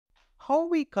how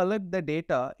we collect the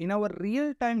data in our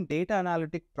real-time data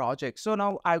analytic project. So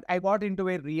now I got into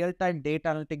a real-time data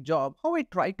analytic job. How I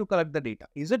try to collect the data?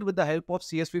 Is it with the help of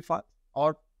CSV file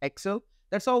or Excel?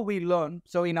 That's how we learn.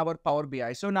 So in our Power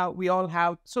BI. So now we all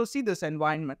have, so see this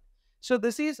environment. So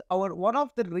this is our one of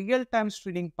the real-time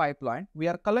streaming pipeline. We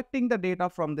are collecting the data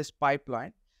from this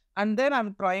pipeline. And then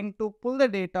I'm trying to pull the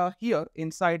data here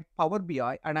inside Power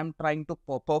BI and I'm trying to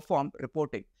perform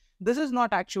reporting. This is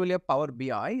not actually a Power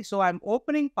BI. So I'm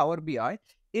opening Power BI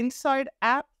inside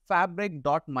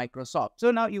appfabric.microsoft. So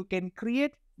now you can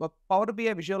create Power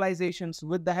BI visualizations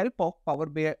with the help of Power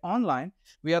BI Online.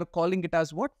 We are calling it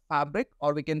as what? Fabric,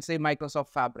 or we can say Microsoft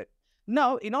Fabric.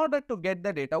 Now, in order to get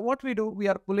the data, what we do, we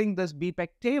are pulling this BPEC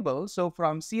table. So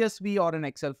from CSV or an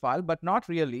Excel file, but not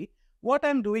really. What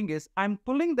I'm doing is I'm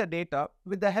pulling the data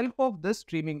with the help of this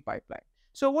streaming pipeline.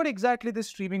 So what exactly this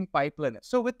streaming pipeline is?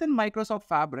 So within Microsoft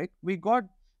Fabric, we got,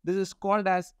 this is called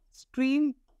as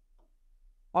stream,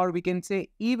 or we can say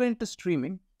event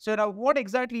streaming. So now what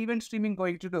exactly event streaming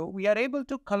going to do? We are able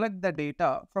to collect the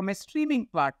data from a streaming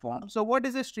platform. So what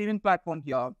is a streaming platform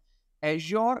here?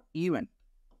 Azure Event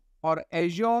or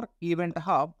Azure Event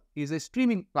Hub is a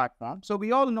streaming platform. So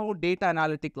we all know data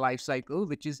analytic lifecycle,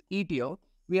 which is ETL.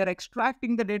 We are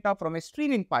extracting the data from a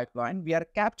streaming pipeline. We are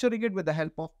capturing it with the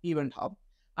help of Event Hub.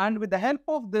 And with the help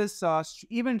of this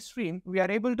event stream, we are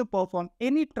able to perform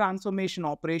any transformation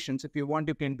operations. If you want,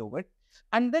 you can do it.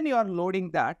 And then you are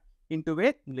loading that into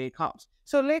a lakehouse.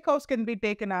 So lakehouse can be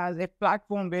taken as a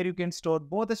platform where you can store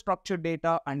both the structured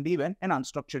data and even an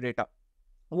unstructured data.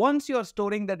 Once you are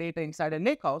storing the data inside a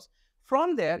lakehouse,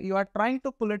 from there, you are trying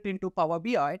to pull it into Power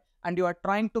BI and you are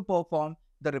trying to perform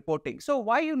the reporting. So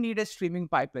why you need a streaming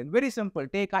pipeline? Very simple.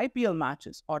 Take IPL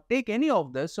matches or take any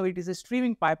of this. So it is a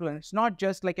streaming pipeline. It's not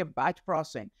just like a batch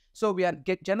processing. So we are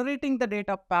generating the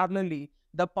data parallelly.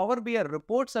 The Power BI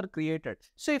reports are created.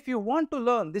 So if you want to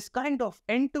learn this kind of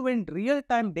end-to-end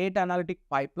real-time data analytic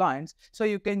pipelines, so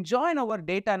you can join our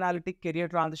data analytic career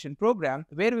transition program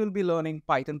where we'll be learning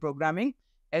Python programming,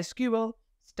 SQL,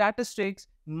 statistics,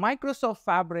 Microsoft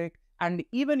Fabric, and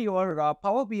even your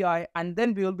Power BI, and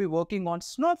then we will be working on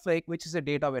Snowflake, which is a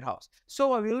data warehouse.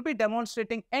 So we will be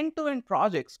demonstrating end-to-end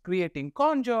projects, creating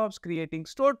cron jobs, creating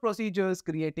stored procedures,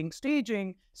 creating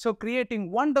staging, so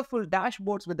creating wonderful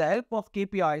dashboards with the help of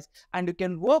KPIs, and you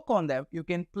can work on them, you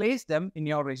can place them in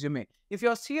your resume. If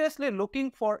you're seriously looking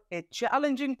for a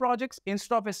challenging projects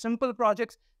instead of a simple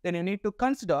projects, then you need to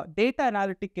consider Data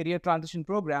Analytic Career Transition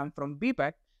Program from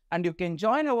BPEC, and you can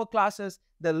join our classes.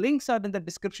 The links are in the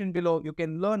description below. You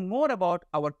can learn more about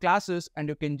our classes and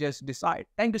you can just decide.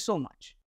 Thank you so much.